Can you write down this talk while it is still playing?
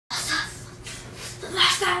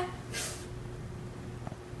last time.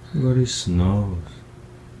 Look at these snows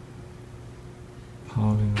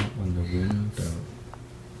piling up on the window.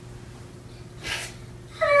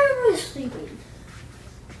 I was sleeping.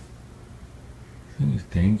 I think it's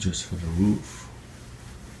dangerous for the roof.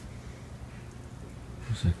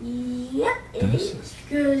 It's like Yep, it This is.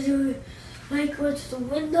 Because you might go to the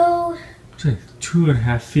window. it's like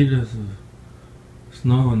 2.5 feet of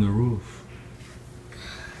snow on the roof.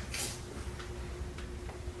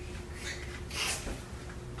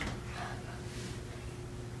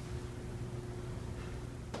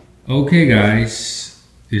 Okay guys,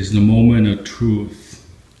 it's the moment of truth.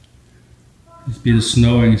 It's been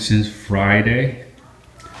snowing since Friday,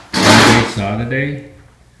 Saturday.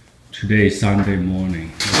 Today is Sunday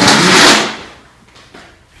morning.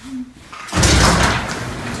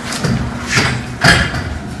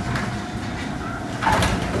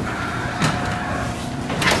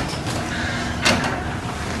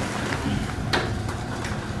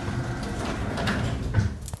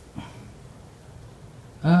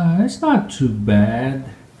 It's not too bad.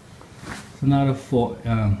 It's another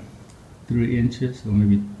 3 inches, or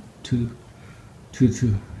maybe 2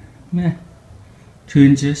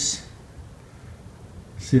 inches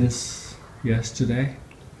since yesterday.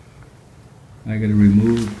 I gotta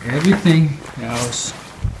remove everything else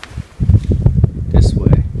this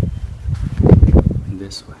way and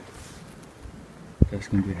this way. That's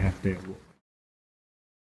gonna be a half day of work.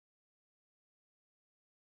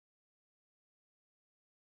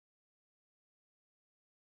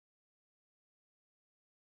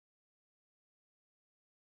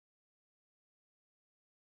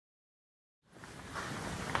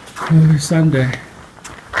 Sunday,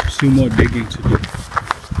 2 more digging to do.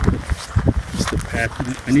 It's the path.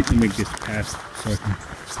 I need to make this path so I can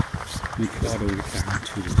make it all the way down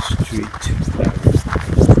to the street.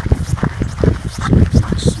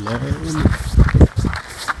 Slowly.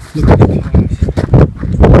 Look at the cars.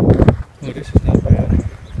 Oh, this is not bad.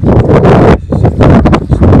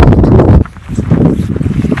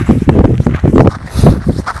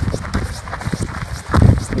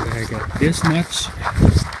 Okay, I got this much.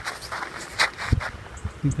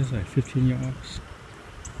 I think that's like 15 yards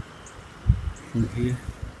from here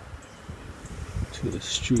to the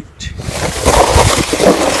street.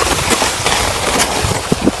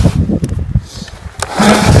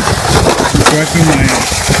 I'm working my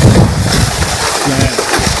slab.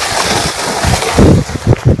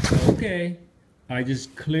 Okay, I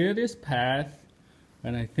just cleared this path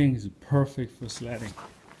and I think it's perfect for sledding.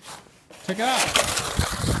 Check it out.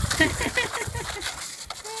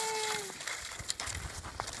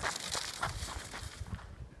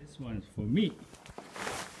 This one is for me.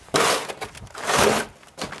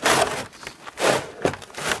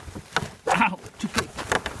 Ow! Too quick.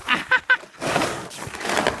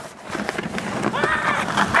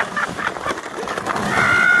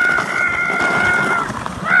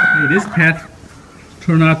 Hey, this path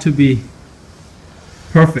turned out to be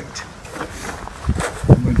perfect.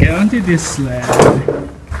 I'm gonna get onto this slab.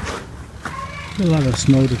 A lot of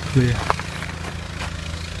snow to clear.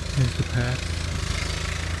 Here's the path.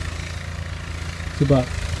 It's about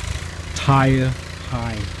tire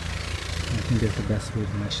high. I think that's the best way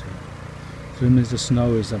to measure it. So it means the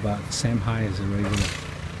snow is about the same high as a regular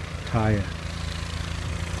tire.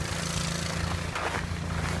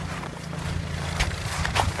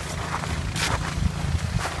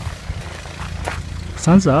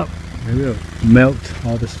 Sun's up. Maybe it'll melt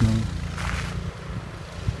all the snow.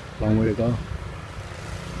 Long way to go.